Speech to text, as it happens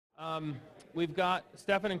We've got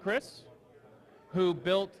Stefan and Chris, who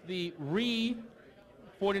built the ReA4091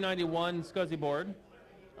 SCSI board.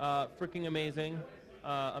 Freaking amazing.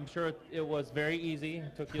 I'm sure it was very easy.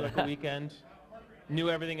 It took you like a weekend. Knew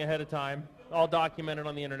everything ahead of time. All documented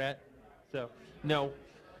on the internet. So, no,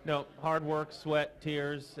 hard work, sweat,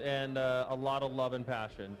 tears, and a lot of love and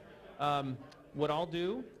passion. What I'll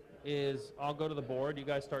do is I'll go to the board. You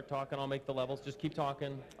guys start talking. I'll make the levels. Just keep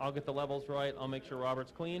talking. I'll get the levels right. I'll make sure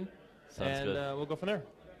Robert's clean. Sounds and good. We'll go from there.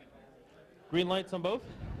 Green lights on both?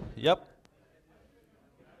 Yep.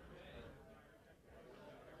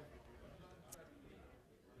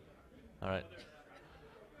 All right.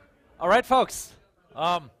 All right, folks.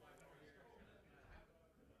 Hi,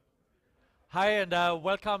 and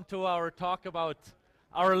welcome to our talk about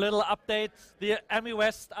our little update, the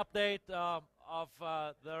Amiwest update of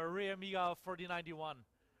the ReA Amiga 4091,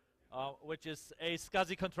 which is a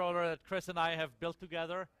SCSI controller that Chris and I have built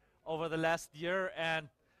together over the last year. And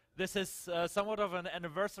this is somewhat of an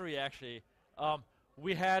anniversary, actually.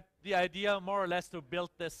 We had the idea more or less to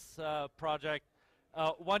build this project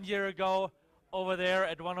 1 year ago over there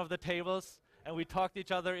at one of the tables, and we talked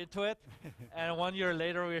each other into it. And 1 year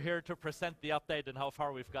later, we're here to present the update and how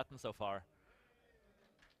far we've gotten so far.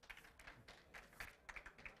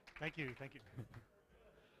 Thank you.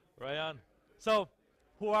 Right on. So,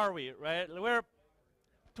 who are we, right? We're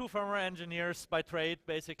two former engineers by trade,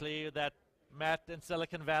 basically, that met in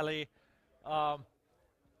Silicon Valley.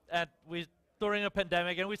 And we, during a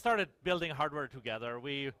pandemic, and we started building hardware together.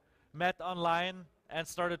 We met online and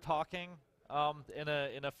started talking in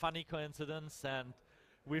a funny coincidence, and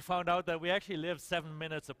we found out that we actually live 7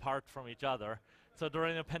 minutes apart from each other. So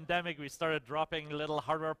during the pandemic, we started dropping little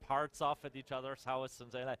hardware parts off at each other's house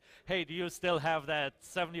and saying, like, hey, do you still have that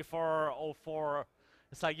 7404?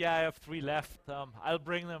 It's like, yeah, I have 3 left. I'll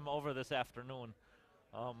bring them over this afternoon.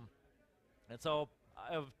 And so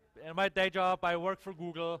in my day job, I work for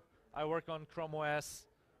Google. I work on Chrome OS.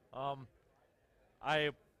 I'm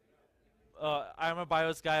a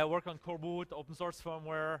BIOS guy. I work on Coreboot, open source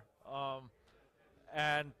firmware,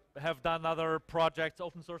 and have done other projects,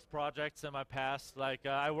 open source projects in my past. Like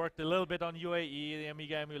I worked a little bit on UAE, the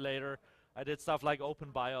Amiga emulator. I did stuff like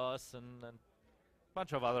OpenBIOS and a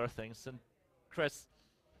bunch of other things. And Chris?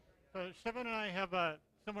 Stefan and I have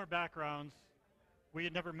similar backgrounds. We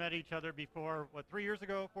had never met each other before, what, 3 years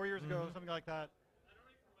ago, 4 years ago, something like that.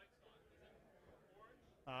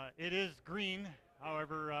 It is green,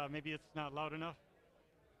 however, maybe it's not loud enough.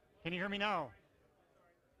 Can you hear me now?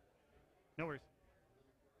 No worries.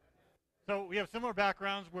 So we have similar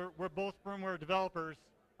backgrounds. We're both firmware developers,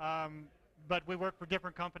 but we work for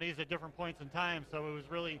different companies at different points in time. So it was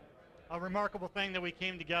really a remarkable thing that we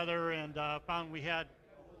came together and found we had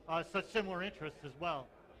such similar interests as well.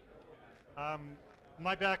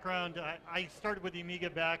 My background, I started with the Amiga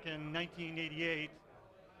back in 1988,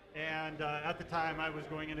 and at the time I was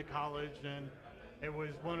going into college, and it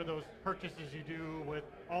was one of those purchases you do with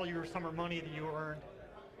all your summer money that you earned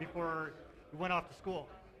before you went off to school.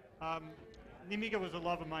 The Amiga was a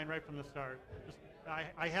love of mine right from the start.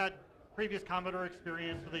 I had previous Commodore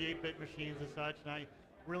experience with the 8-bit machines and such, and I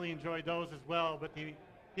really enjoyed those as well, but the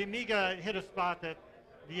Amiga hit a spot that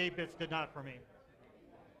the 8-bits did not for me.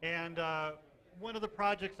 And one of the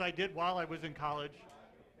projects I did while I was in college,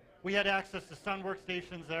 we had access to Sun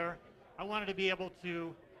workstations there. I wanted to be able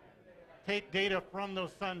to take data from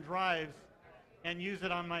those Sun drives and use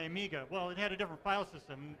it on my Amiga. Well, it had a different file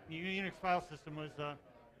system. The Unix file system was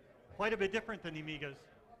quite a bit different than the Amigas.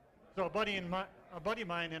 So a buddy of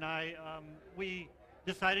mine and I, we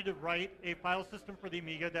decided to write a file system for the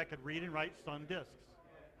Amiga that could read and write Sun disks.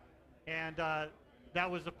 And that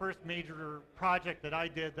was the first major project that I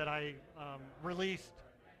did that I released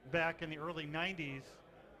back in the early 90s.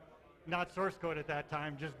 Not source code at that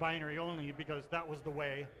time, just binary only, because that was the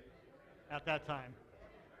way at that time.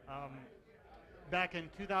 Back in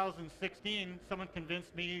 2016, someone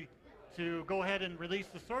convinced me to go ahead and release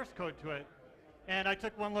the source code to it. And I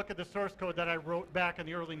took one look at the source code that I wrote back in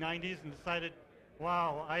the early 90s and decided,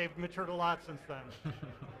 wow, I've matured a lot since then.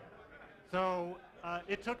 So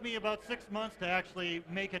it took me about 6 months to actually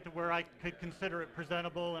make it to where I could consider it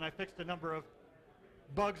presentable, and I fixed a number of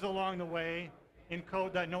bugs along the way in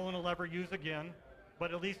code that no one will ever use again,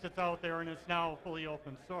 but at least it's out there and it's now fully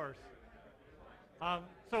open source.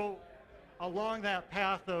 So along that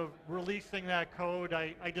path of releasing that code,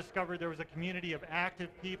 I discovered there was a community of active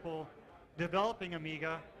people developing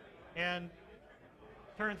Amiga, and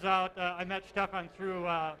turns out I met Stefan through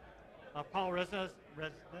Paul Resnes.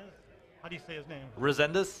 How do you say his name?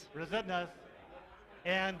 Resendez. Resendez.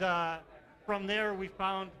 And from there we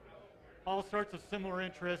found all sorts of similar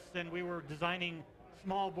interests, and we were designing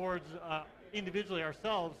small boards individually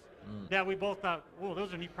ourselves that we both thought, whoa,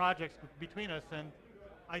 those are neat projects between us, and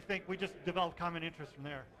I think we just developed common interests from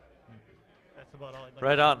there. That's about all I'd like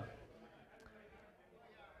Right to on.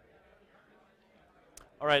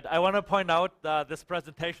 All right, I want to point out this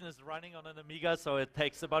presentation is running on an Amiga, so it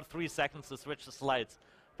takes about 3 seconds to switch the slides.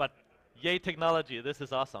 But yay technology, this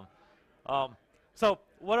is awesome. So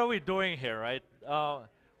what are we doing here, right?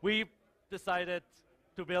 We decided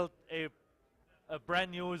to build a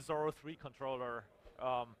brand new Zorro 3 controller.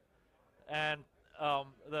 And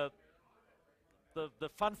the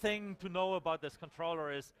fun thing to know about this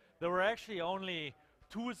controller is there were actually only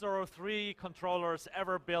 2 Zorro 3 controllers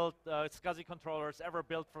ever built, SCSI controllers ever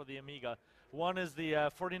built for the Amiga. One is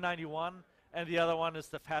the 4091, and the other one is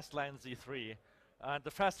the Fastlane Z3.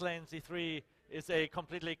 The Fastlane Z3 is a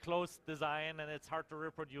completely closed design, and it's hard to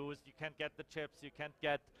reproduce. You can't get the chips, you can't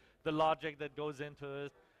get the logic that goes into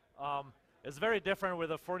it. It's very different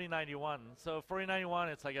with a 4091. So 4091,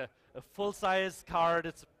 it's like a full-size card.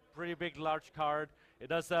 It's a pretty big, large card. It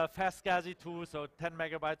does fast SCSI too, so 10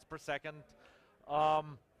 megabytes per second.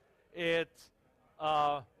 It's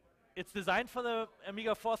designed for the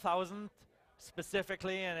Amiga 4000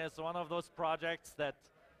 specifically, and it's one of those projects that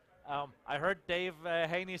I heard Dave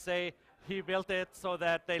Haynie say he built it so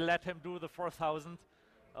that they let him do the 4000.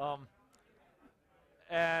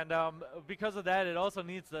 Because of that, it also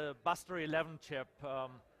needs the Buster 11 chip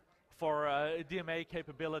for DMA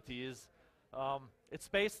capabilities. It's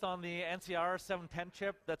based on the NCR 710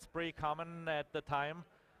 chip that's pretty common at the time,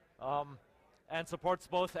 and supports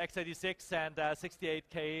both x86 and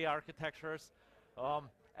 68K architectures.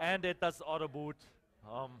 And it does auto boot,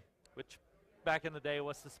 which back in the day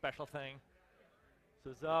was the special thing.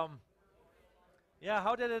 So, yeah,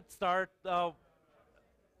 how did it start?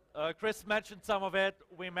 Chris mentioned some of it.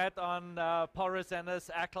 We met on Paul Resende's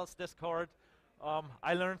ACLS Discord.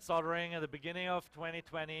 I learned soldering at the beginning of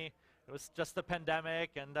 2020. It was just a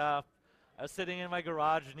pandemic, and I was sitting in my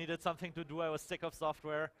garage, needed something to do. I was sick of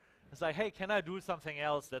software. I was like, hey, can I do something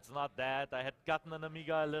else that's not that? I had gotten an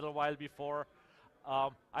Amiga a little while before.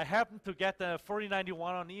 I happened to get the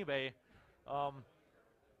 4091 on eBay,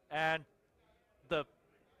 and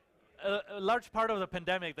a large part of the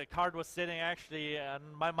pandemic, the card was sitting actually in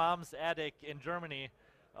my mom's attic in Germany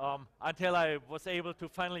until I was able to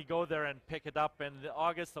finally go there and pick it up in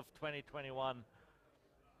August of 2021.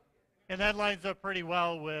 And that lines up pretty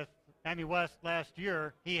well with Amiwest last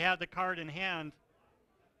year. He had the card in hand.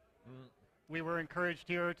 We were encouraged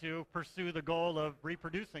here to pursue the goal of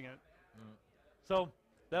reproducing it. So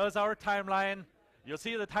that was our timeline. You'll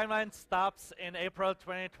see the timeline stops in April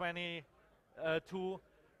 2022.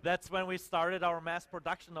 That's when we started our mass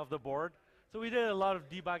production of the board. So we did a lot of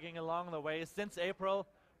debugging along the way. Since April,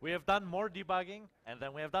 we have done more debugging, and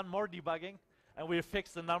then we have done more debugging, and we have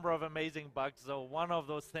fixed a number of amazing bugs. So one of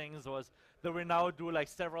those things was that we now do like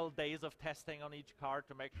several days of testing on each card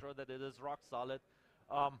to make sure that it is rock solid.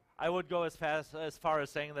 I would go as far as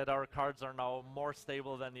saying that our cards are now more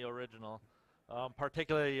stable than the original,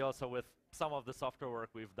 particularly also with some of the software work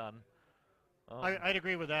we've done. I'd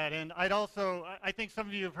agree with that, and I'd also, I think some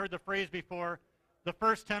of you have heard the phrase before, the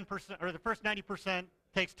first 10% or the first 90%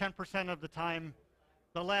 takes 10% of the time,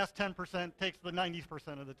 the last 10% takes the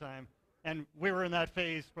 90% of the time, and we were in that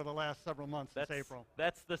phase for the last several months since April.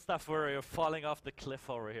 That's the stuff where you're falling off the cliff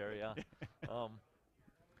over here, yeah.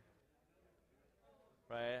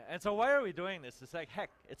 Right, and so why are we doing this? It's like, heck,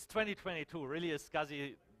 it's 2022, really a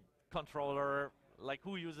SCSI controller, like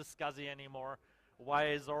who uses SCSI anymore? Why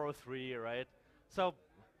is Zorro 3, right? So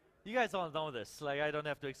you guys all know this, like I don't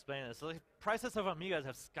have to explain this. Like, prices of Amigas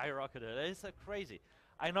have skyrocketed. It's crazy.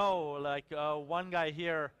 I know, like one guy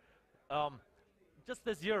here, just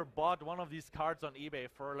this year bought one of these cards on eBay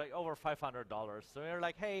for like over $500. So you're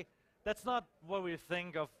like, hey, that's not what we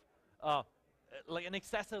think of like an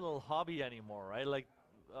accessible hobby anymore, right? Like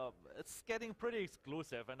it's getting pretty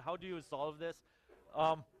exclusive. And how do you solve this?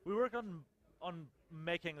 We work on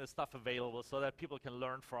making the stuff available so that people can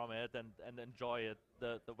learn from it and enjoy it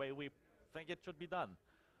the way we think it should be done.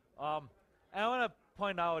 And I want to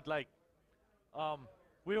point out, like,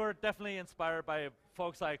 we were definitely inspired by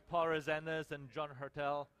folks like Paul Resendes and John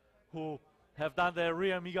Hertel, who have done the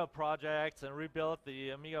ReA Amiga projects and rebuilt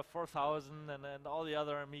the Amiga 4000 and all the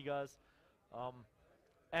other Amigas.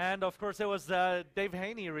 And of course, it was Dave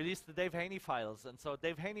Haynie released the Dave Haynie files. And so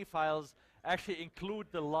Dave Haynie files actually include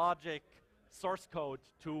the logic source code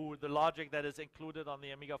to the logic that is included on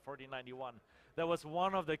the Amiga 4091. That was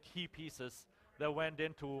one of the key pieces that went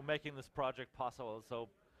into making this project possible. So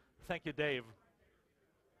thank you, Dave.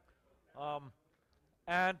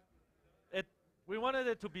 And we wanted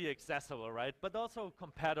it to be accessible, right? But also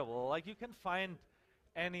compatible. Like you can find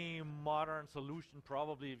any modern solution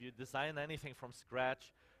probably if you design anything from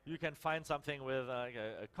scratch. You can find something with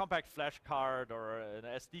a compact flash card or an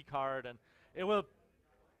SD card, and it will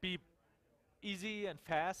be easy and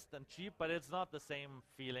fast and cheap, but it's not the same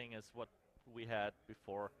feeling as what we had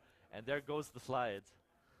before. And there goes the slides.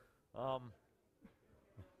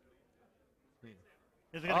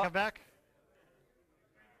 Is it going to come back?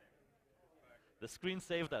 The screen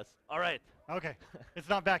saved us. All right. Okay. It's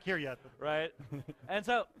not back here yet. Right. And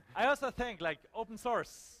so I also think like open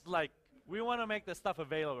source, like we want to make this stuff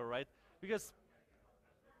available, right? Because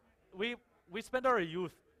we spend our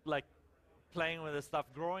youth like playing with this stuff,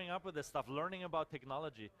 growing up with this stuff, learning about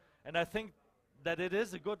technology. And I think that it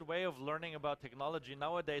is a good way of learning about technology.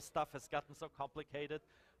 Nowadays stuff has gotten so complicated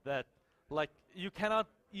that like you cannot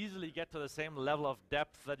easily get to the same level of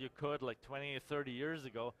depth that you could like 20 or 30 years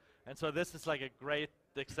ago. And so this is like a great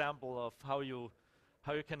example of how you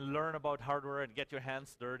can learn about hardware and get your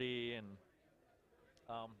hands dirty, and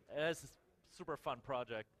it's a super fun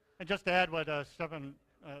project. And just to add what Stefan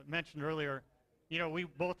mentioned earlier, you know, we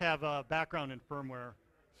both have a background in firmware.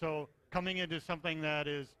 So coming into something that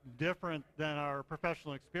is different than our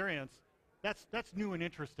professional experience, that's new and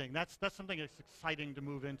interesting. That's something that's exciting to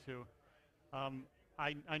move into.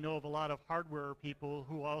 I know of a lot of hardware people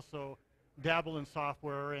who also dabble in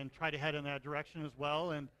software and try to head in that direction as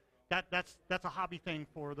well, and that's a hobby thing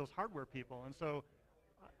for those hardware people. And so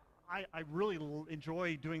I really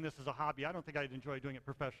enjoy doing this as a hobby. I don't think I'd enjoy doing it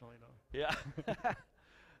professionally though. Yeah,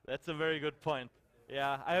 that's a very good point.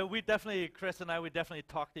 Yeah, we definitely, Chris and I, we definitely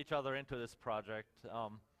talked each other into this project.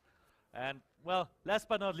 And well, last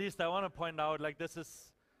but not least, I want to point out, like, this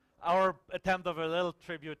is our attempt of a little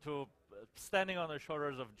tribute to standing on the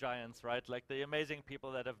shoulders of giants, right? Like the amazing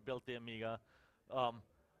people that have built the Amiga.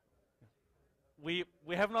 We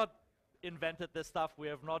have not invented this stuff, we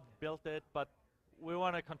have not built it, but we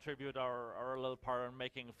want to contribute our little part in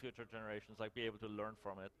making future generations like be able to learn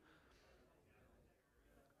from it.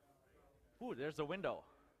 Ooh, there's a window.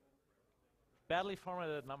 Badly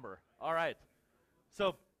formatted number. All right.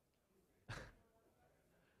 So,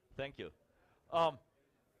 thank you.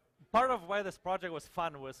 Part of why this project was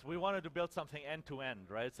fun was we wanted to build something end-to-end,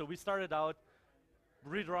 right? So we started out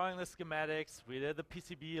redrawing the schematics, we did the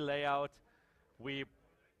PCB layout, we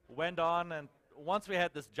went on, and once we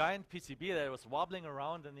had this giant PCB that was wobbling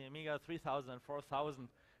around in the Amiga 3000 and 4000,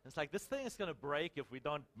 it's like, this thing is going to break if we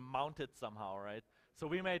don't mount it somehow, right? So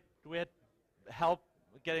we had help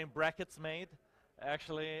getting brackets made,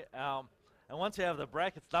 actually, and once you have the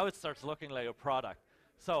brackets, now it starts looking like a product.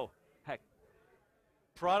 So, heck,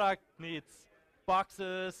 product needs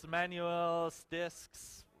boxes, manuals,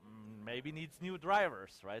 disks, maybe needs new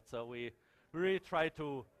drivers, right? So we really try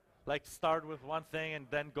to like start with one thing and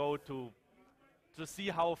then go to see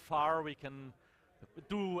how far we can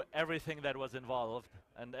do everything that was involved,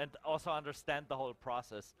 and also understand the whole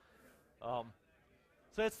process.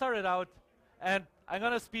 So it started out, and I'm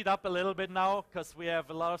going to speed up a little bit now because we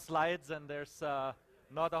have a lot of slides and there's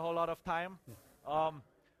not a whole lot of time.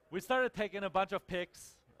 We started taking a bunch of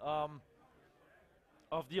pics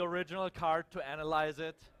of the original card to analyze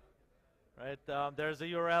it. Right? There's a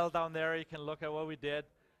URL down there, you can look at what we did.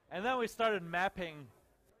 And then we started mapping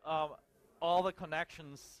all the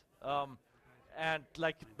connections and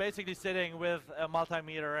like basically sitting with a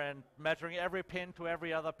multimeter and measuring every pin to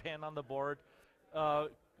every other pin on the board.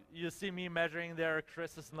 You see me measuring there,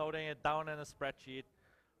 Chris is noting it down in a spreadsheet.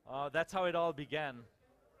 That's how it all began.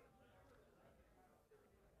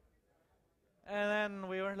 And then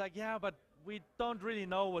we were like, yeah, but we don't really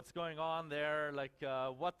know what's going on there, like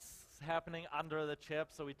what's happening under the chip.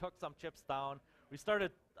 So we took some chips down.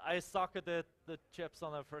 I socketed the chips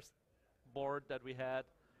on the first board that we had.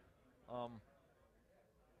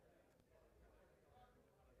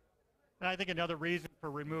 And I think another reason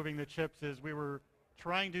for removing the chips is we were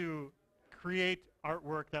trying to create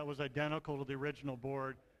artwork that was identical to the original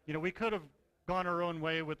board. You know, we could have gone our own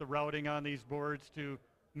way with the routing on these boards to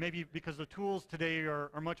maybe, because the tools today are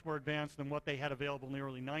much more advanced than what they had available in the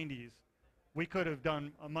early 90s. We could have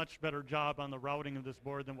done a much better job on the routing of this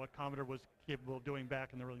board than what Commodore was capable of doing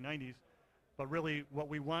back in the early 90s. But really, what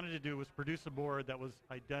we wanted to do was produce a board that was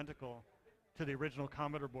identical to the original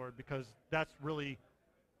Commodore board, because that's really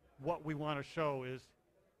what we want to show is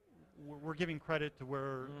we're giving credit to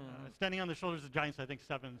where standing on the shoulders of giants, I think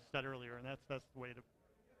Stefan said earlier, and that's the way to,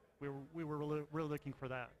 we were really looking for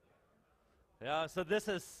that. Yeah, so this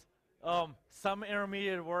is some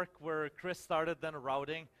intermediate work where Chris started then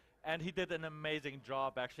routing, and he did an amazing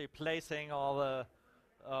job actually placing all the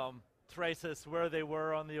traces where they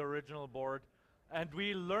were on the original board. And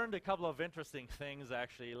we learned a couple of interesting things,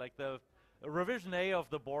 actually. Like the revision A of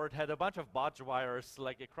the board had a bunch of bodge wires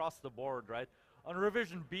like across the board, right? On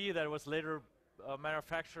revision B, that was later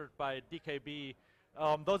manufactured by DKB,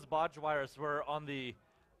 those bodge wires were on the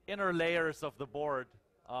inner layers of the board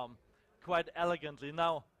quite elegantly.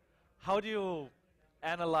 Now, how do you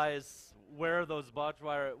analyze where those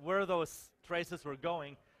traces were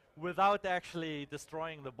going without actually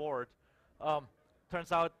destroying the board?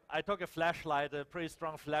 Turns out I took a flashlight, a pretty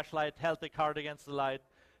strong flashlight, held the card against the light,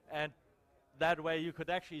 and that way you could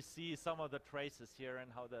actually see some of the traces here and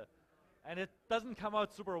how and it doesn't come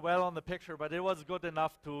out super well on the picture, but it was good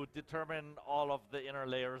enough to determine all of the inner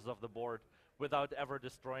layers of the board without ever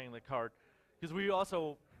destroying the card. Because we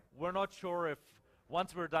also were not sure if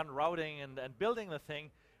once we're done routing and building the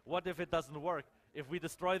thing, what if it doesn't work? If we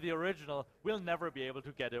destroy the original, we'll never be able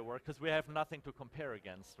to get it work because we have nothing to compare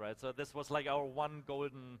against, right? So this was like our one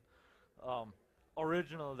golden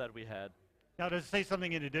original that we had. Now, to say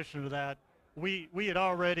something in addition to that, we had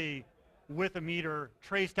already, with a meter,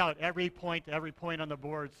 traced out every point on the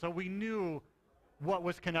board, so we knew what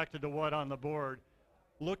was connected to what on the board.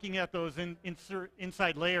 Looking at those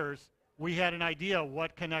inside layers, we had an idea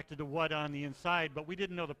what connected to what on the inside, but we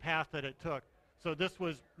didn't know the path that it took. So this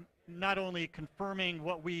was not only confirming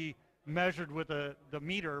what we measured with the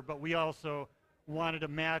meter, but we also wanted to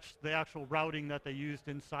match the actual routing that they used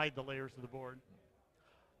inside the layers of the board.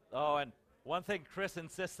 Oh, and one thing Chris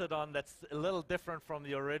insisted on that's a little different from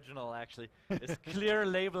the original, actually, is clear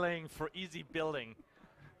labeling for easy building.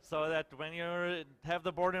 So that when you have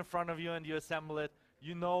the board in front of you and you assemble it,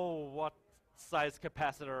 you know what size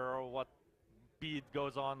capacitor or what bead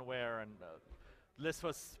goes on where. And this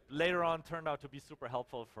was later on turned out to be super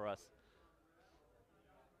helpful for us.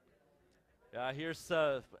 Here's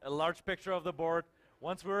a large picture of the board.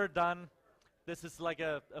 Once we were done, this is like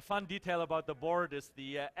a fun detail about the board is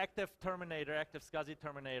the active SCSI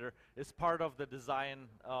terminator is part of the design.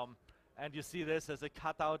 And you see this as a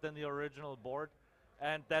cutout in the original board.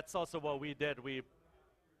 And that's also what we did. We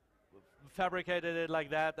fabricated it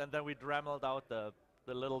like that, and then we dremeled out the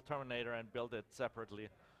little terminator and built it separately.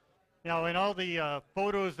 Now, in all the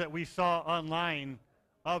photos that we saw online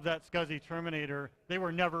of that SCSI terminator, they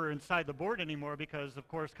were never inside the board anymore because, of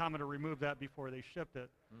course, Commodore removed that before they shipped it.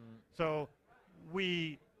 So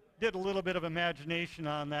we did a little bit of imagination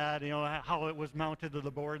on that, how it was mounted to the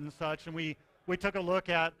board and such, and we took a look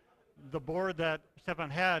at the board that Stefan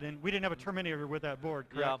had, and we didn't have a terminator with that board,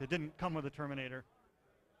 correct? Yeah. It didn't come with a terminator.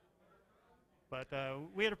 But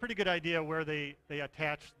we had a pretty good idea where they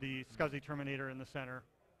attached the SCSI terminator in the center.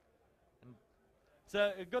 It's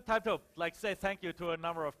a good time to say thank you to a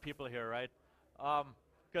number of people here, right?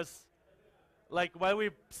 Because while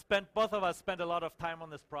both of us spent a lot of time on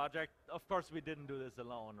this project, of course we didn't do this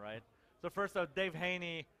alone, right? So first off, Dave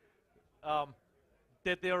Haynie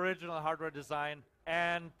did the original hardware design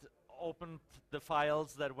and opened the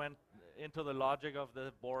files that went into the logic of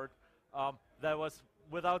the board.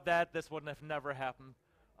 Without that, this wouldn't have never happened.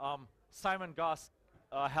 Simon Goss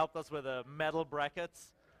helped us with the metal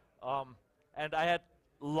brackets. And I had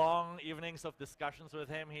long evenings of discussions with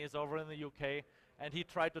him. He is over in the UK, and he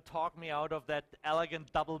tried to talk me out of that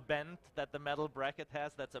elegant double bend that the metal bracket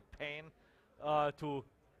has. That's a pain to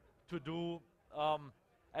do.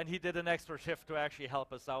 And he did an extra shift to actually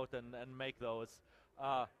help us out and make those.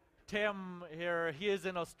 Tim here, he is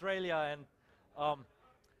in Australia, and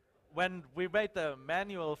when we made the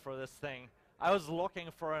manual for this thing, I was looking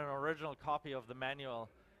for an original copy of the manual,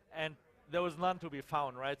 and there was none to be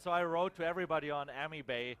found, right? So I wrote to everybody on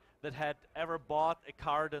Amiwest that had ever bought a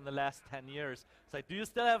card in the last 10 years. It's like, do you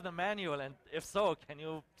still have the manual? And if so, can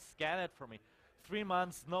you scan it for me? 3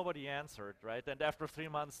 months, nobody answered, right? And after 3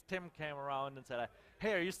 months, Tim came around and said,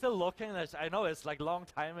 hey, are you still looking? And I know it's like a long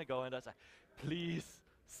time ago. And I was like, please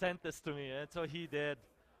send this to me. And so he did.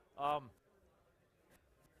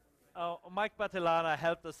 Mike Batilana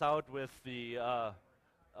helped us out with the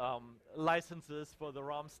licenses for the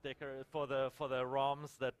ROM sticker for the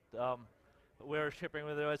ROMs that we're shipping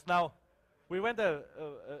with us. Now, we went a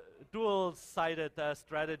dual-sided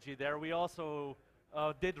strategy there. We also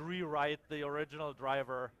did rewrite the original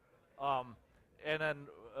driver and then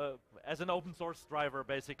as an open source driver,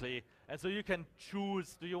 basically. And so you can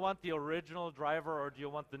choose: do you want the original driver or do you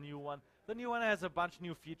want the new one? The new one has a bunch of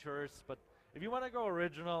new features, but if you want to go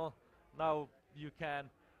original, now you can.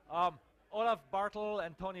 Olaf Bartel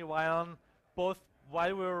and Tony Weiland, both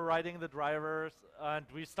while we were writing the drivers, and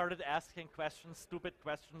we started asking questions, stupid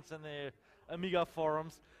questions in the Amiga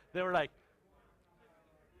forums. They were like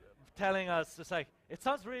telling us, it's like, it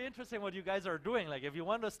sounds really interesting what you guys are doing. Like, if you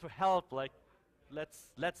want us to help, like,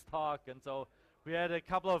 let's talk. And so We had a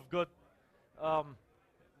couple of good,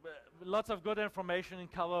 lots of good information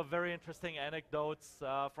and couple of very interesting anecdotes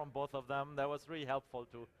from both of them. That was really helpful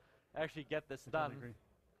to actually get this done. Agree.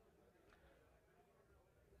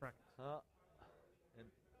 Correct.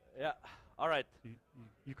 Yeah. All right.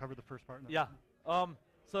 You covered the first part. No? Yeah.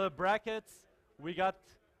 So the brackets, we got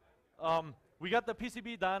the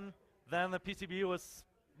PCB done. Then the PCB was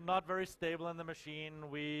not very stable in the machine.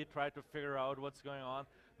 We tried to figure out what's going on.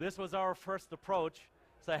 This was our first approach.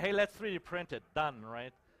 Say, hey, let's 3D print it. Done,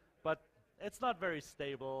 right? But it's not very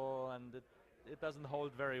stable, and it doesn't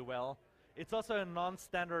hold very well. It's also a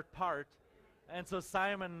non-standard part. And so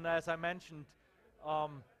Simon, as I mentioned,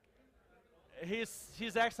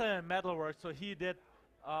 he's excellent in metalwork, so he did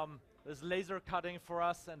this laser cutting for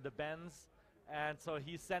us and the bends. And so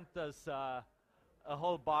he sent us a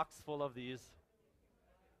whole box full of these.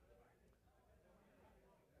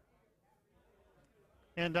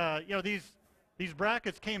 And you know, these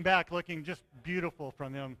brackets came back looking just beautiful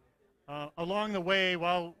from him. Along the way,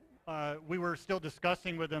 while we were still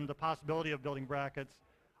discussing with him the possibility of building brackets,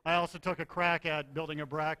 I also took a crack at building a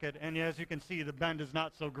bracket, and as you can see, the bend is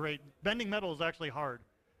not so great. Bending metal is actually hard.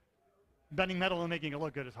 Bending metal and making it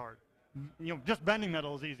look good is hard. You know, just bending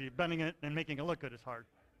metal is easy. Bending it and making it look good is hard.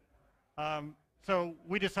 So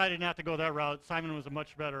we decided not to go that route. Simon was a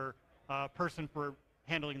much better person for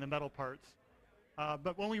handling the metal parts.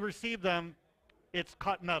 But when we received them, it's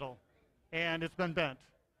cut metal, and it's been bent.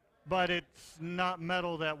 But it's not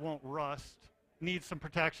metal that won't rust. It needs some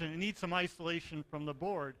protection. It needs some isolation from the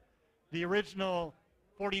board. The original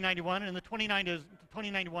 4091 and the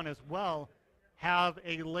 2091 as well have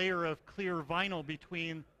a layer of clear vinyl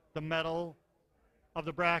between the metal of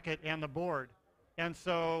the bracket and the board. And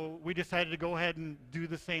so we decided to go ahead and do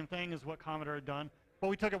the same thing as what Commodore had done, but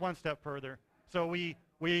we took it one step further. So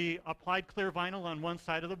we applied clear vinyl on one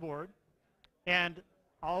side of the board, and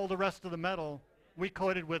all the rest of the metal we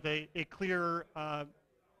coated with a clear,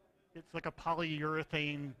 it's like a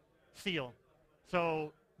polyurethane seal.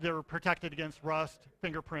 So they're protected against rust,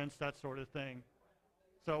 fingerprints, that sort of thing.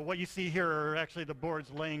 So what you see here are actually the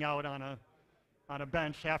boards laying out on a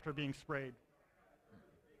bench after being sprayed.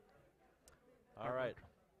 All right.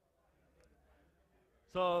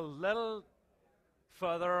 So a little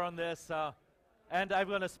further on this, and I'm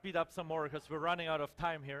going to speed up some more because we're running out of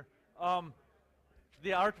time here.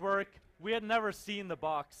 The artwork, we had never seen the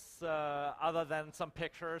box other than some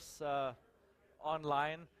pictures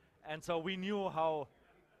online, and so we knew how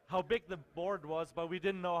big the board was, but we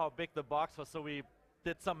didn't know how big the box was, so we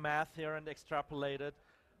did some math here and extrapolated.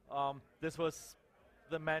 This was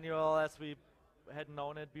the manual as we had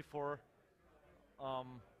known it before.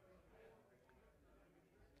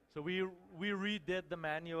 So we redid the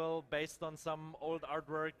manual based on some old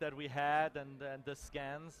artwork that we had and the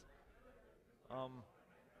scans.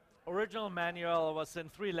 Original manual was in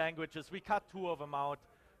 3 languages. We cut 2 of them out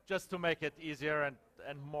just to make it easier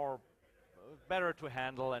and more better to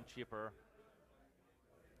handle and cheaper.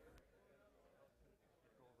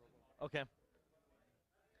 Okay.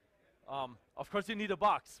 Of course you need a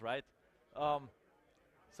box, right?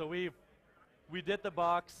 So we did the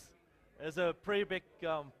box. There's a pretty big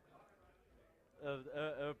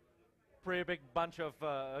bunch of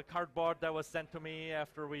cardboard that was sent to me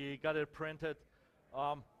after we got it printed.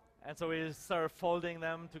 And so we started folding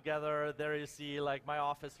them together. There you see like my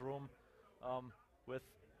office room with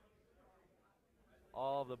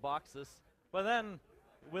all the boxes. But then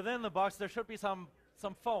within the box there should be some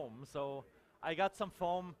foam. So I got some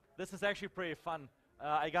foam. This is actually pretty fun.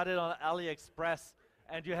 I got it on AliExpress,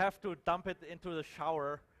 and you have to dump it into the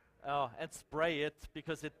shower and spray it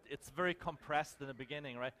because it's very compressed in the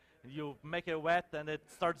beginning, right? You make it wet and it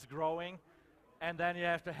starts growing, and then you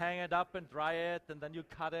have to hang it up and dry it, and then you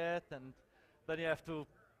cut it, and then you have to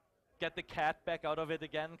get the cat back out of it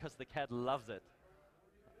again because the cat loves it,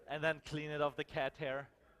 and then clean it off the cat hair.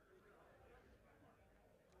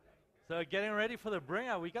 So getting ready for the bring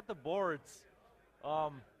out, we got the boards,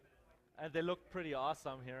 and they look pretty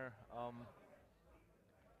awesome here.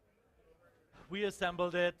 We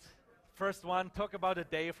assembled it. First one took about a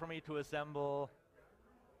day for me to assemble,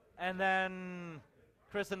 and then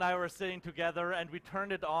Chris and I were sitting together and we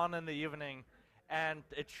turned it on in the evening, and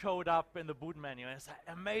it showed up in the boot menu. And it's like,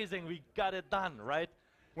 amazing, we got it done, right?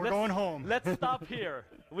 We're going home. Let's stop here.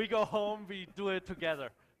 We go home, we do it together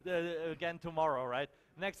again tomorrow, right?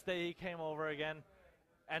 Next day he came over again,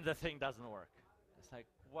 and the thing doesn't work. It's like,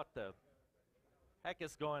 what the heck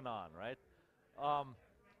is going on, right?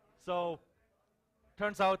 So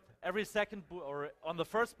turns out every second boot, or on the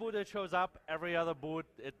first boot it shows up, every other boot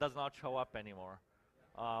it does not show up anymore.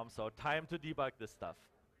 So time to debug this stuff.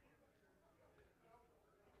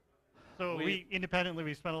 So we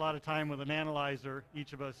independently spent a lot of time with an analyzer,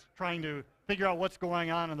 each of us, trying to figure out what's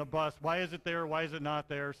going on the bus. Why is it there? Why is it not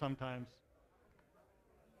there sometimes?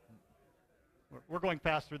 We're going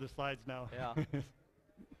fast through the slides now. Yeah. Do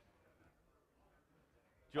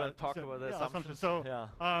you want to talk about the assumptions? So,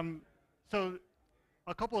 so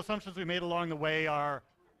a couple assumptions we made along the way are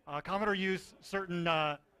Commodore used certain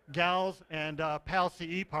GALs and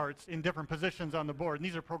PAL-CE parts in different positions on the board. And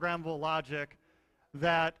these are programmable logic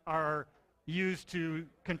that are used to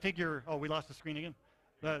configure, oh, we lost the screen again.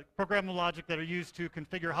 The programmable logic that are used to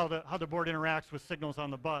configure how the board interacts with signals on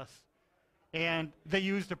the bus. And they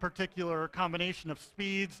used a particular combination of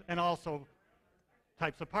speeds and also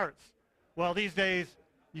types of parts. Well, these days,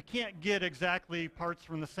 you can't get exactly parts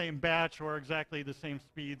from the same batch or exactly the same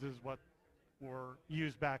speeds as what were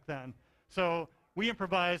used back then. So we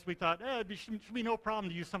improvised. We thought, it should be no problem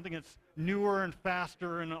to use something that's newer and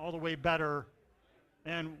faster and all the way better.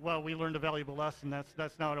 And, well, we learned a valuable lesson.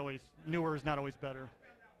 That's not always, newer is not always better.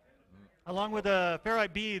 Along with the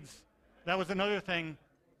ferrite beads, that was another thing.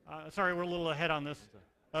 Sorry, we're a little ahead on this.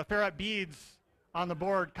 Ferrite beads on the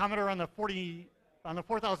board. Commodore on the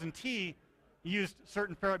 4000T used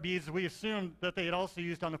certain ferrite beads. We assumed that they had also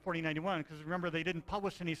used on the 4091 because remember they didn't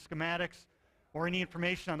publish any schematics or any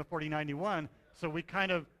information on the 4091. So we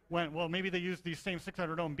kind of went, well, maybe they used these same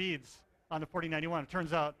 600 ohm beads on the 4091. It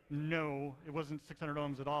turns out, no, it wasn't 600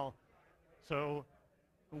 ohms at all. So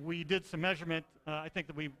we did some measurement. I think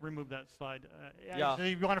that we removed that slide. Yeah. So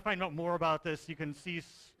if you want to find out more about this, you can see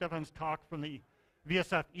Stefan's talk from the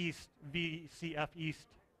VCF East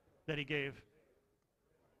that he gave.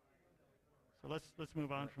 So let's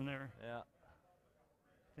move on from there. Yeah.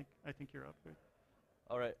 I think you're up. Good.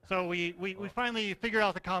 All right. So we finally figured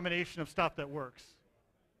out the combination of stuff that works,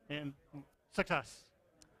 and success.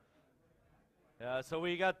 Yeah. So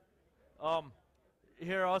we got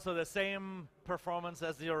here also the same performance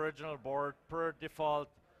as the original board per default.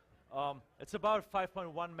 It's about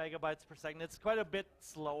 5.1 megabytes per second. It's quite a bit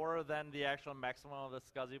slower than the actual maximum of the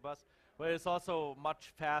SCSI bus, but it's also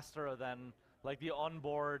much faster than like the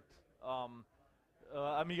onboard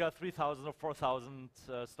Amiga 3000 or 4000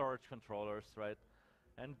 storage controllers, right?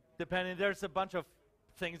 And depending, there's a bunch of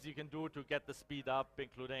things you can do to get the speed up,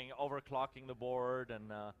 including overclocking the board,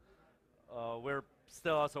 and we're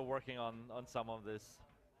still also working on some of this.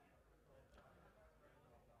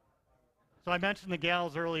 So I mentioned the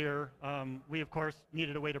GALs earlier. We, of course,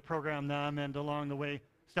 needed a way to program them, and along the way,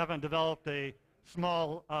 Stefan developed a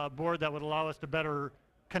small board that would allow us to better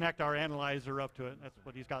connect our analyzer up to it. That's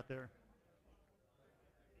what he's got there.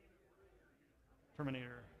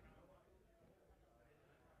 Terminator.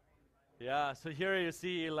 Yeah, so here you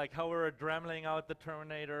see like how we're dremeling out the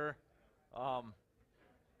Terminator,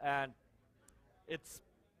 and it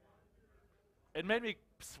made me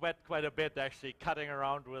sweat quite a bit actually cutting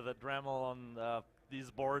around with a Dremel on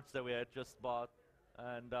these boards that we had just bought,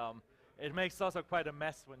 and it makes also quite a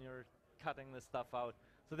mess when you're cutting this stuff out.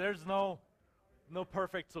 So there's no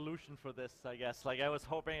perfect solution for this, I guess. Like I was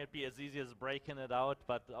hoping it'd be as easy as breaking it out,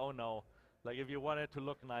 but oh no. Like if you want it to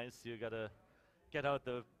look nice, you gotta get out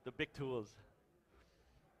the big tools.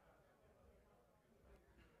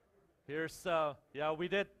 Here's, yeah, we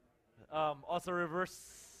did also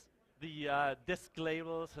reverse the disk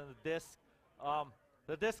labels and the disk.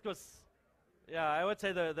 The disk was, yeah, I would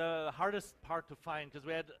say the hardest part to find because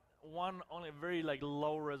we had only very like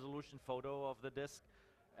low resolution photo of the disk,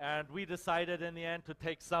 and we decided in the end to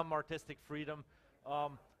take some artistic freedom.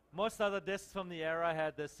 Most other discs from the era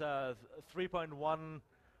had this 3.1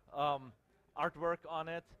 artwork on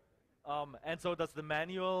it, and so does the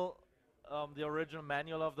manual, the original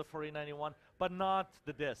manual of the 4091, but not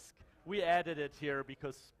the disc. We added it here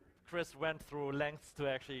because Chris went through lengths to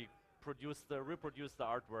actually reproduce the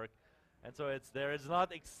artwork, and so it's there. It's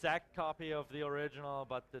not exact copy of the original,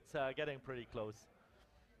 but it's getting pretty close.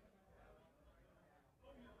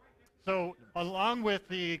 So along with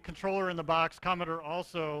the controller in the box, Commodore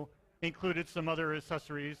also included some other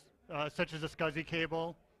accessories, such as a SCSI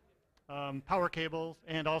cable, power cables,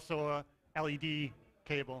 and also a LED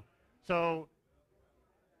cable. So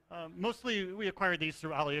mostly we acquired these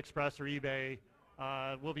through AliExpress or eBay.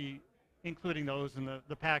 We'll be including those in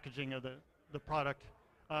the packaging of the product.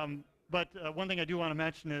 But one thing I do want to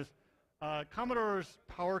mention is Commodore's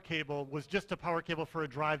power cable was just a power cable for a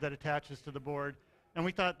drive that attaches to the board. And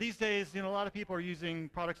we thought these days, a lot of people are using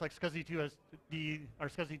products like SCSI 2SD or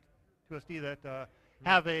SCSI 2SD that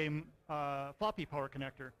have a floppy power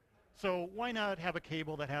connector. So why not have a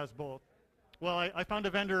cable that has both? Well, I found a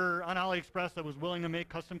vendor on AliExpress that was willing to make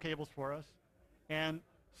custom cables for us. And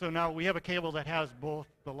So now we have a cable that has both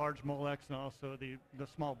the large Molex and also the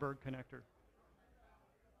small bird connector.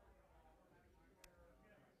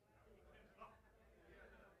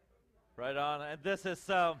 Right on. And this is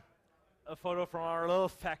a photo from our little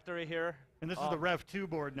factory here. And this is the Rev2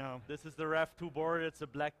 board now. This is the Rev2 board. It's a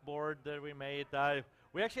black board that we made.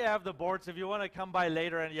 We actually have the boards. If you want to come by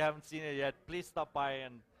later and you haven't seen it yet, please stop by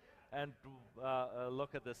and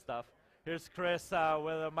look at this stuff. Here's Chris with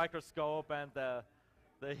a microscope and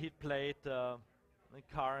the heat plate, the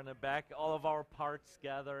car in the back, all of our parts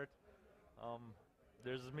gathered.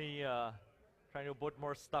 There's me trying to put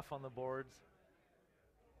more stuff on the boards.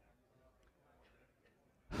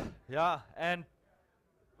 Yeah, and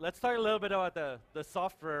let's talk a little bit about the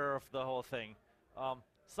software of the whole thing.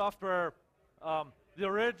 Software, the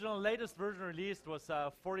original latest version released was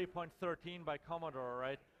 40.13 by Commodore,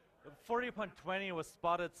 right? 40.20 was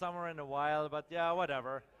spotted somewhere in the wild, but yeah,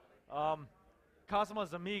 whatever.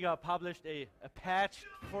 Cosmos Amiga published a patched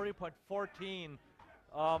 40.14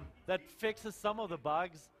 that fixes some of the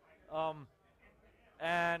bugs,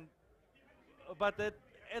 but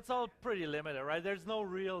it's all pretty limited, right? There's no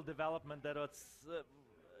real development that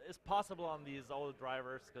is possible on these old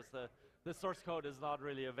drivers because the source code is not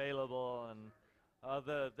really available, and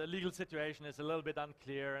the legal situation is a little bit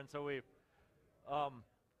unclear, and so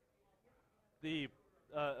the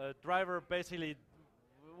driver basically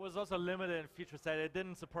was also limited in feature set. It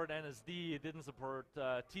didn't support NSD, it didn't support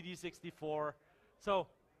TD64. So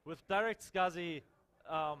with Direct SCSI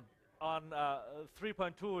on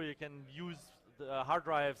 3.2, you can use hard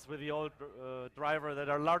drives with the old driver that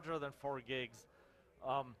are larger than 4 gigs.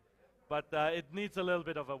 But it needs a little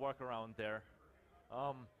bit of a workaround there,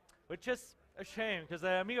 which is a shame because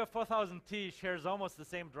the Amiga 4000T shares almost the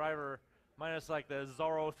same driver minus like the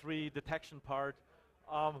Zorro 3 detection part,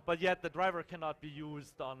 but yet the driver cannot be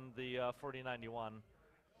used on the 4091.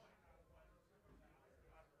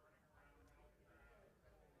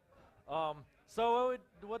 So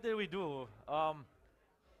what did we do?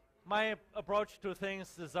 My approach to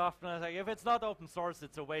things is often like, if it's not open source,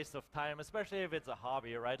 it's a waste of time, especially if it's a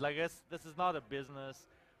hobby, right? Like this is not a business.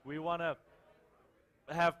 We want to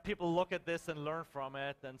have people look at this and learn from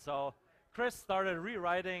it. And so Chris started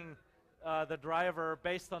rewriting the driver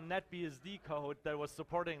based on NetBSD code that was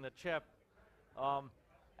supporting the chip.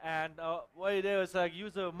 What he did was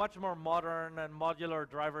use a much more modern and modular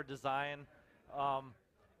driver design.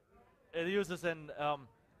 It uses an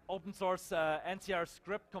open source NCR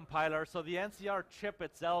script compiler, so the NCR chip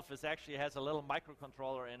itself actually has a little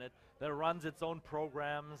microcontroller in it that runs its own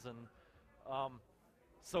programs, and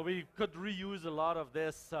so we could reuse a lot of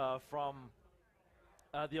this from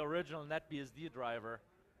the original NetBSD driver.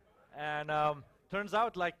 And turns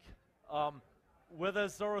out, like with a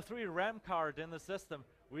Zorro 3 RAM card in the system,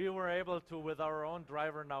 we were able to, with our own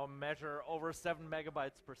driver now, measure over 7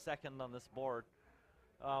 megabytes per second on this board.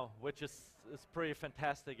 Which is pretty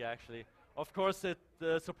fantastic, actually. Of course, it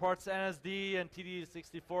supports NSD and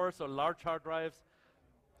TD64, so large hard drives.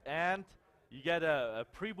 And you get a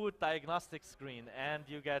pre-boot diagnostic screen, and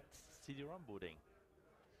you get CD-ROM booting.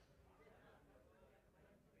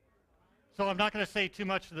 So I'm not going to say too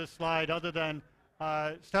much to this slide other than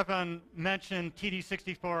Stefan mentioned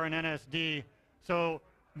TD64 and NSD. So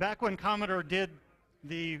back when Commodore did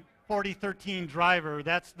the 4013 driver,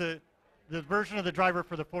 that's the version of the driver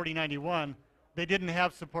for the 4091, they didn't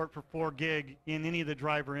have support for 4 gig in any of the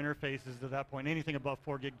driver interfaces at that point, anything above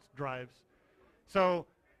 4 gig drives. So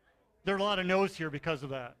there are a lot of no's here because of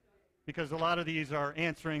that, because a lot of these are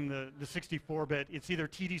answering the 64-bit. It's either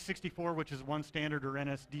TD64, which is one standard, or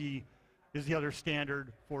NSD is the other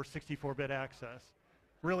standard for 64-bit access.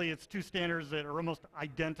 Really, it's two standards that are almost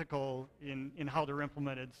identical in how they're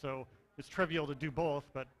implemented, so it's trivial to do both,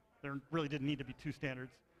 but there really didn't need to be two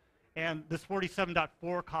standards. And this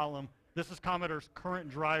 47.4 column, this is Commodore's current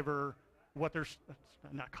driver, what they're,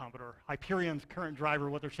 not Commodore, Hyperion's current driver,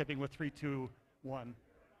 what they're shipping with 3.2.1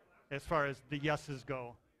 as far as the yeses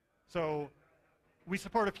go. So we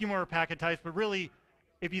support a few more packet types, but really,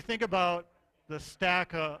 if you think about the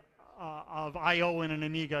stack of I.O. in an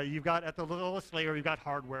Amiga, you've got at the lowest layer, you've got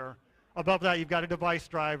hardware. Above that, you've got a device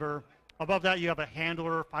driver. Above that, you have a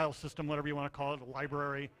handler, file system, whatever you want to call it, a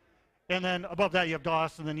library. And then above that, you have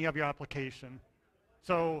DOS, and then you have your application.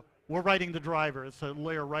 So we're writing the driver. It's a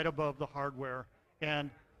layer right above the hardware. And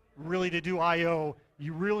really, to do I.O.,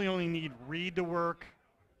 you really only need read to work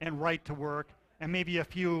and write to work, and maybe a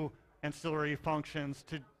few ancillary functions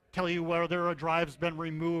to tell you whether a drive's been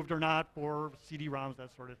removed or not for CD-ROMs,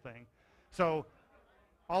 that sort of thing. So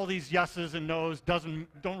all these yeses and nos don't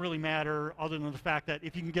really matter, other than the fact that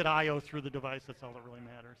if you can get I.O. through the device, that's all that really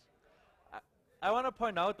matters. I want to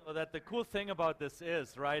point out though, that the cool thing about this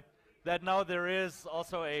is, right, that now there is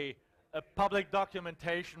also a public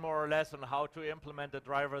documentation more or less on how to implement a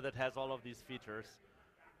driver that has all of these features.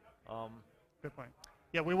 Good point.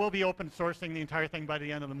 Yeah, we will be open sourcing the entire thing by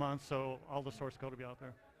the end of the month, so all the source code will be out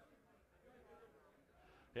there.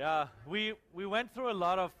 Yeah, we went through a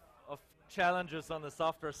lot of challenges on the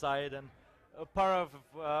software side, and a part of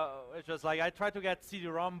it's just like I tried to get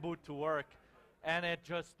CD-ROM boot to work, and it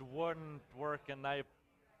just wouldn't work, and I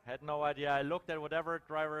had no idea. I looked at whatever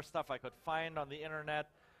driver stuff I could find on the internet,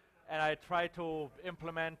 and I tried to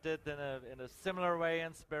implement it in a similar way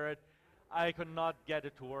in Spirit. I could not get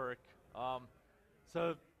it to work.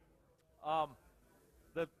 The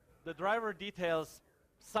driver details,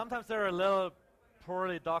 sometimes they're a little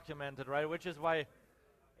poorly documented, right? Which is why,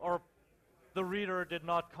 or the reader did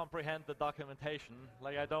not comprehend the documentation.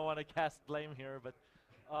 Like, I don't want to cast blame here, but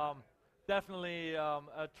definitely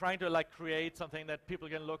trying to like create something that people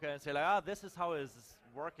can look at and say like, this is how it's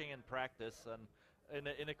working in practice and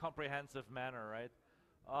in a comprehensive manner, right?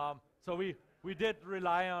 So we did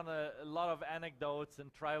rely on a lot of anecdotes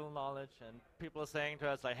and tribal knowledge, and people saying to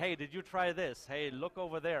us like, hey, did you try this? Hey, look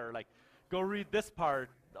over there. Like, go read this part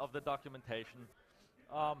of the documentation.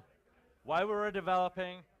 While we were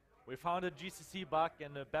developing, we found a GCC bug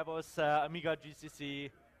in the Bebos Amiga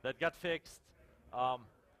GCC that got fixed.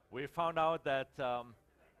 We found out that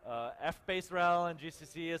F-base rel in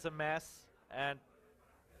GCC is a mess and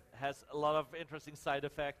has a lot of interesting side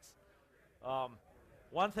effects.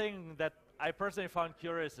 One thing that I personally found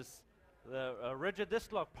curious is the rigid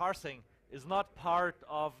disk log parsing is not part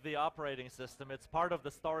of the operating system. It's part of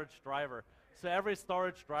the storage driver. So every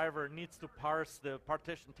storage driver needs to parse the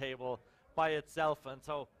partition table by itself, and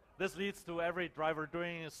so this leads to every driver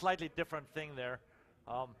doing a slightly different thing there,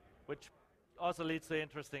 which also leads to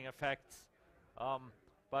interesting effects. So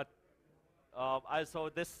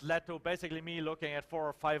this led to basically me looking at 4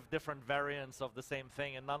 or 5 different variants of the same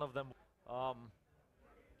thing, and none of them.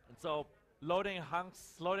 And so loading hunk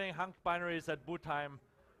binaries at boot time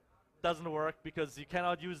doesn't work because you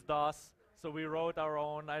cannot use DOS. So we wrote our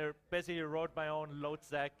own. I basically wrote my own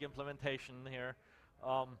loadzack implementation here,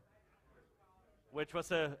 which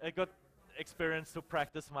was a good experience to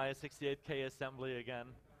practice my 68K assembly again.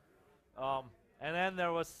 And then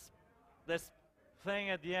there was this thing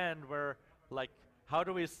at the end where, like, how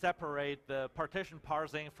do we separate the partition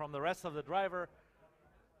parsing from the rest of the driver?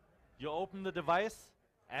 You open the device,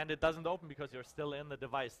 and it doesn't open because you're still in the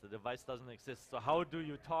device. The device doesn't exist. So how do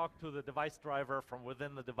you talk to the device driver from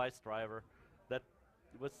within the device driver? That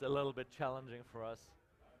was a little bit challenging for us.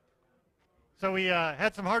 So we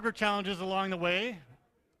had some hardware challenges along the way,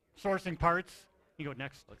 sourcing parts. You go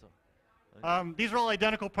next. These are all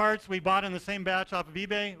identical parts we bought in the same batch off of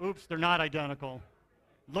eBay. Oops, they're not identical.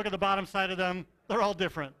 Look at the bottom side of them. They're all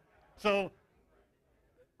different. So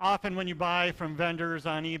often when you buy from vendors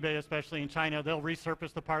on eBay, especially in China, they'll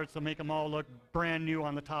resurface the parts. They'll make them all look brand new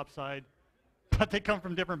on the top side. But they come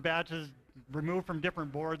from different batches, removed from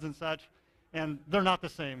different boards and such, and they're not the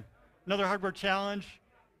same. Another hardware challenge,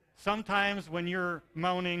 sometimes when you're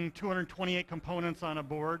mounting 228 components on a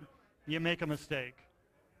board, you make a mistake,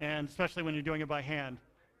 and especially when you're doing it by hand.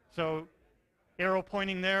 So arrow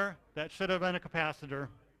pointing there, that should have been a capacitor.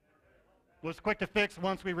 Was quick to fix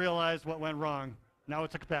once we realized what went wrong. Now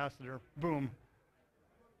it's a capacitor. Boom.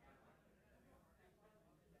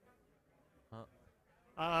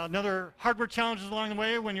 Another hardware challenge along the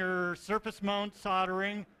way when you're surface mount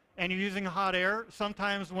soldering and you're using hot air.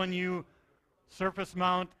 Sometimes when you surface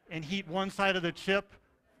mount and heat one side of the chip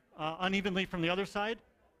unevenly from the other side,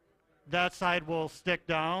 that side will stick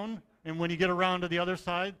down, and when you get around to the other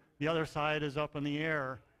side is up in the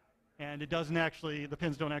air, and it doesn't actually, the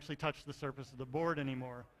pins don't actually touch the surface of the board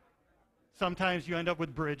anymore. Sometimes you end up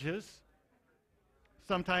with bridges.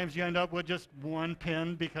 Sometimes you end up with just one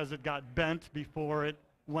pin because it got bent before it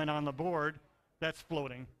went on the board. That's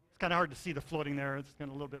floating. It's kind of hard to see the floating there. It's kind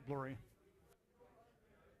of a little bit blurry.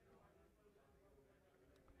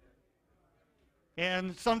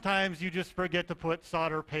 And sometimes you just forget to put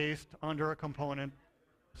solder paste under a component,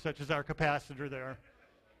 such as our capacitor there.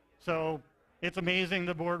 So it's amazing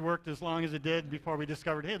the board worked as long as it did before we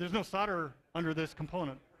discovered, hey, there's no solder under this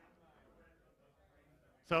component.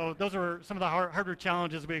 So those are some of the harder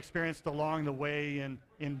challenges we experienced along the way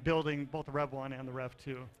in building both the Rev 1 and the Rev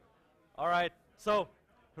 2. All right, so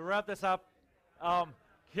to wrap this up,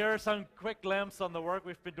 here are some quick glimpses on the work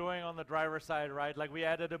we've been doing on the driver side, right? Like we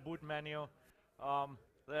added a boot menu,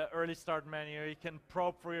 the early start menu. You can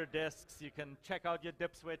probe for your disks. You can check out your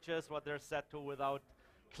dip switches, what they're set to without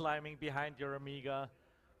climbing behind your Amiga.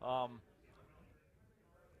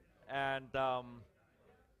 And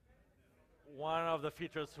one of the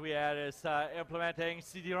features we add is implementing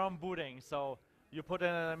CD-ROM booting. So you put in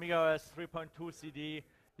an Amiga OS 3.2 CD,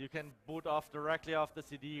 you can boot off directly off the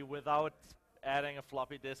CD without adding a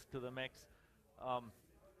floppy disk to the mix.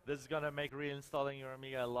 This is going to make reinstalling your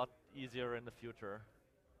Amiga a lot easier in the future.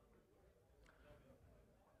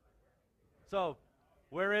 So,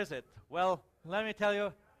 where is it? Well, let me tell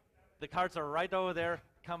you, the cards are right over there.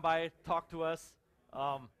 Come by, talk to us,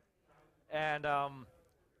 and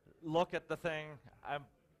look at the thing. I'm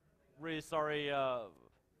really sorry,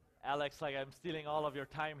 Alex, like I'm stealing all of your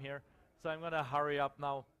time here, so I'm going to hurry up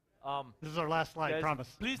now. This is our last slide, guys, promise.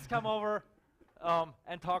 Please come over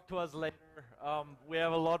and talk to us later. We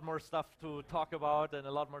have a lot more stuff to talk about and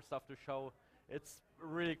a lot more stuff to show. It's a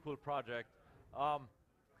really cool project.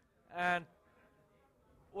 And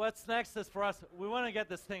what's next is for us, we want to get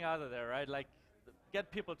this thing out of there, right? Like,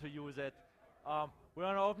 get people to use it. We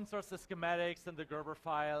want to open source the schematics and the Gerber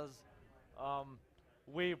files.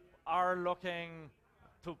 We are looking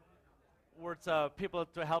towards people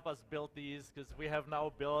to help us build these, because we have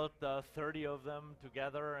now built 30 of them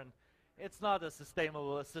together, and it's not a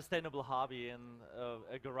sustainable hobby in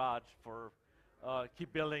a garage for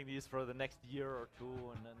keep building these for the next year or two,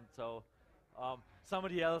 and so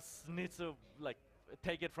somebody else needs to like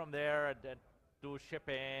take it from there and do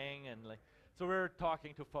shipping, and like, so we're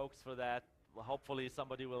talking to folks for that. Well, hopefully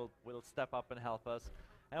somebody will step up and help us,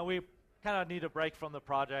 and we kind of need a break from the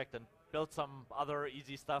project and build some other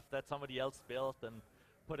easy stuff that somebody else built and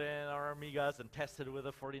put in our Amigas and test it with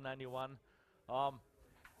a 4091.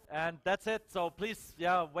 And that's it. So please,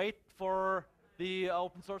 yeah, wait for the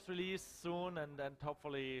open source release soon, and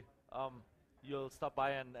hopefully you'll stop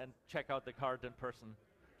by and check out the card in person.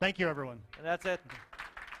 Thank you, everyone. And that's it.